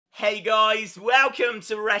Hey guys, welcome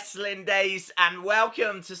to Wrestling Days and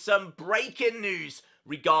welcome to some breaking news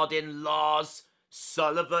regarding Lars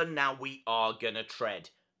Sullivan. Now we are gonna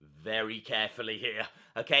tread very carefully here,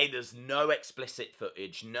 okay? There's no explicit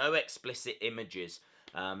footage, no explicit images,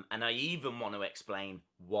 and I even want to explain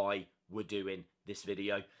why we're doing this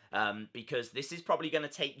video, because this is probably going to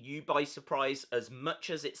take you by surprise as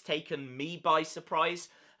much as it's taken me by surprise,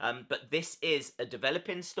 but this is a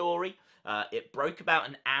developing story. It broke about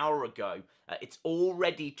an hour ago. It's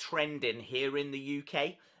already trending here in the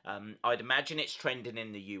UK. I'd imagine it's trending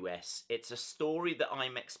in the US. It's a story that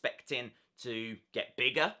I'm expecting to get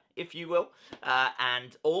bigger, if you will.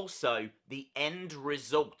 And also, the end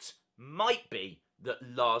result might be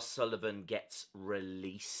that Lars Sullivan gets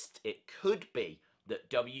released. It could be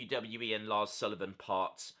that WWE and Lars Sullivan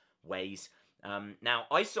parts ways. Now,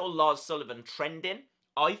 I saw Lars Sullivan trending.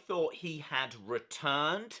 I thought he had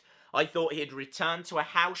returned. I thought he had returned to a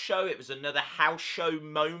house show. It was another house show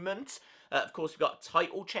moment. Of course, we got a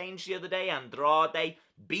title change the other day. Andrade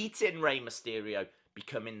beating Rey Mysterio,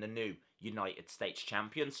 becoming the new United States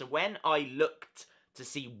champion. So when I looked to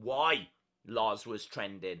see why Lars was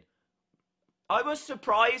trending, I was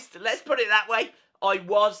surprised. Let's put it that way. I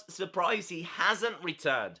was surprised he hasn't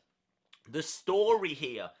returned. The story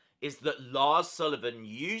here is that Lars Sullivan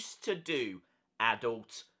used to do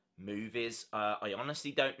adult movies. I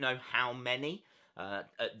honestly don't know how many.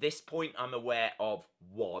 At this point, I'm aware of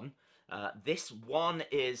one. This one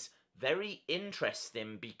is very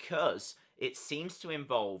interesting because it seems to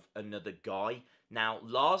involve another guy. Now,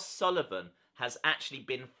 Lars Sullivan has actually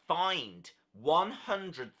been fined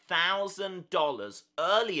 $100,000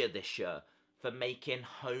 earlier this year for making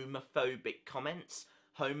homophobic comments,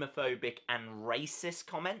 homophobic and racist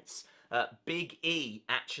comments. Big E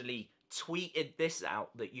actually tweeted this out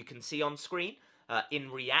that you can see on screen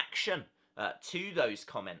in reaction to those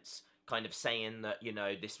comments, kind of saying that, you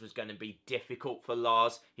know, this was going to be difficult for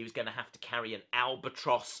Lars. He was going to have to carry an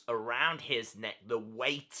albatross around his neck, the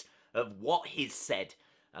weight of what he's said,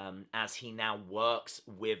 as he now works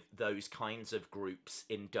with those kinds of groups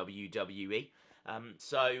in WWE.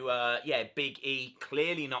 Yeah, Big E,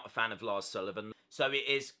 clearly not a fan of Lars Sullivan. So it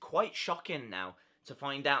is quite shocking now to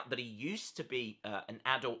find out that he used to be an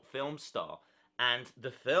adult film star, and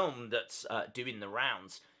the film that's doing the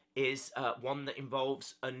rounds is one that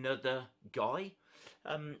involves another guy.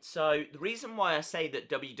 So the reason why I say that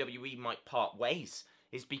WWE might part ways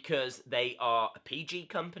is because they are a PG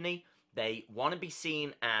company. They want to be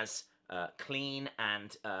seen as clean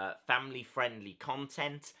and family-friendly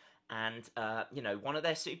content, and you know, one of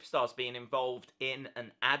their superstars being involved in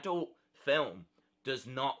an adult film does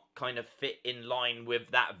not kind of fit in line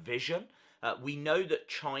with that vision. We know that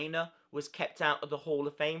Chyna was kept out of the Hall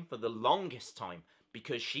of Fame for the longest time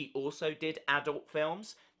because she also did adult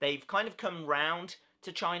films. They've kind of come round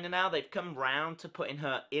to Chyna now. They've come round to putting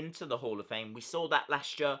her into the Hall of Fame. We saw that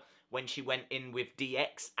last year when she went in with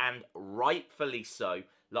DX, and rightfully so. A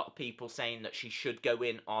lot of people saying that she should go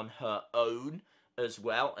in on her own as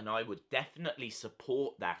well, and I would definitely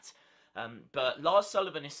support that. But Lars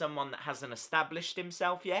Sullivan is someone that hasn't established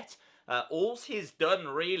himself yet. All he's done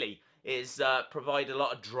really is provide a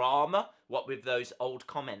lot of drama, what with those old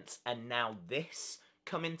comments, and now this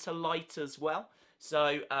coming to light as well.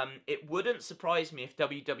 So it wouldn't surprise me if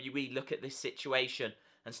WWE look at this situation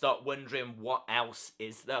and start wondering what else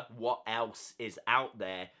is there, what else is out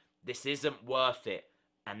there. This isn't worth it,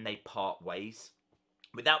 and they part ways.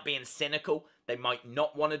 Without being cynical, they might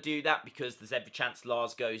not want to do that because there's every chance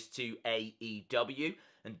Lars goes to AEW,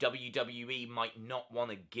 and WWE might not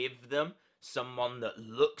want to give them someone that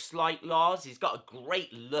looks like Lars. He's got a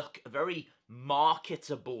great look, a very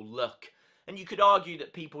marketable look, and you could argue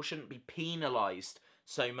that people shouldn't be penalised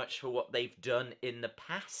so much for what they've done in the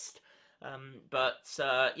past.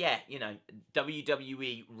 Yeah, you know,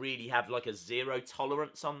 WWE really have like a zero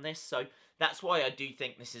tolerance on this, so that's why I do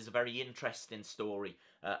think this is a very interesting story,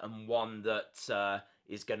 and one that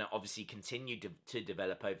is going to obviously continue to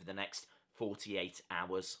develop over the next 48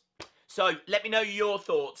 hours. So let me know your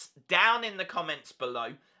thoughts down in the comments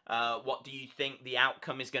below. What do you think the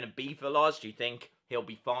outcome is going to be for Lars? Do you think he'll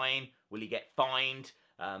be fine? Will he get fined?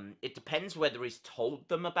 It depends whether he's told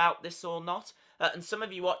them about this or not. And some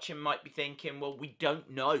of you watching might be thinking, well, we don't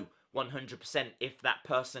know 100% if that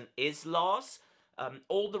person is Lars.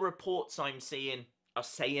 All the reports I'm seeing are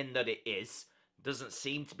saying that it is. Doesn't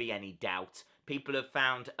seem to be any doubt. People have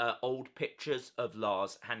found old pictures of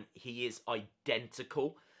Lars, and he is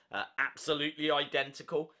identical, absolutely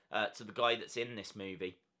identical to the guy that's in this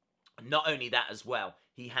movie. Not only that as well,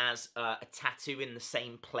 he has a tattoo in the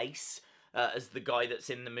same place as the guy that's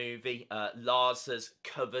in the movie. Lars has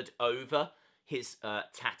covered over his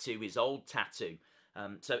tattoo, his old tattoo.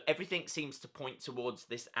 So everything seems to point towards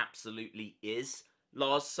this absolutely is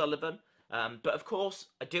Lars Sullivan. But of course,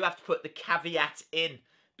 I do have to put the caveat in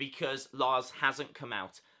because Lars hasn't come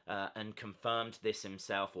out and confirmed this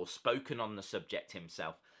himself or spoken on the subject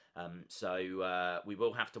himself. So we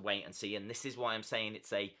will have to wait and see. And this is why I'm saying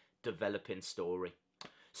it's a developing story.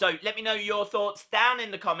 So let me know your thoughts down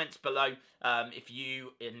in the comments below. If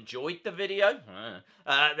you enjoyed the video,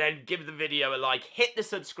 then give the video a like. Hit the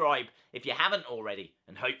subscribe if you haven't already.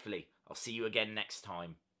 And hopefully I'll see you again next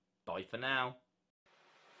time. Bye for now.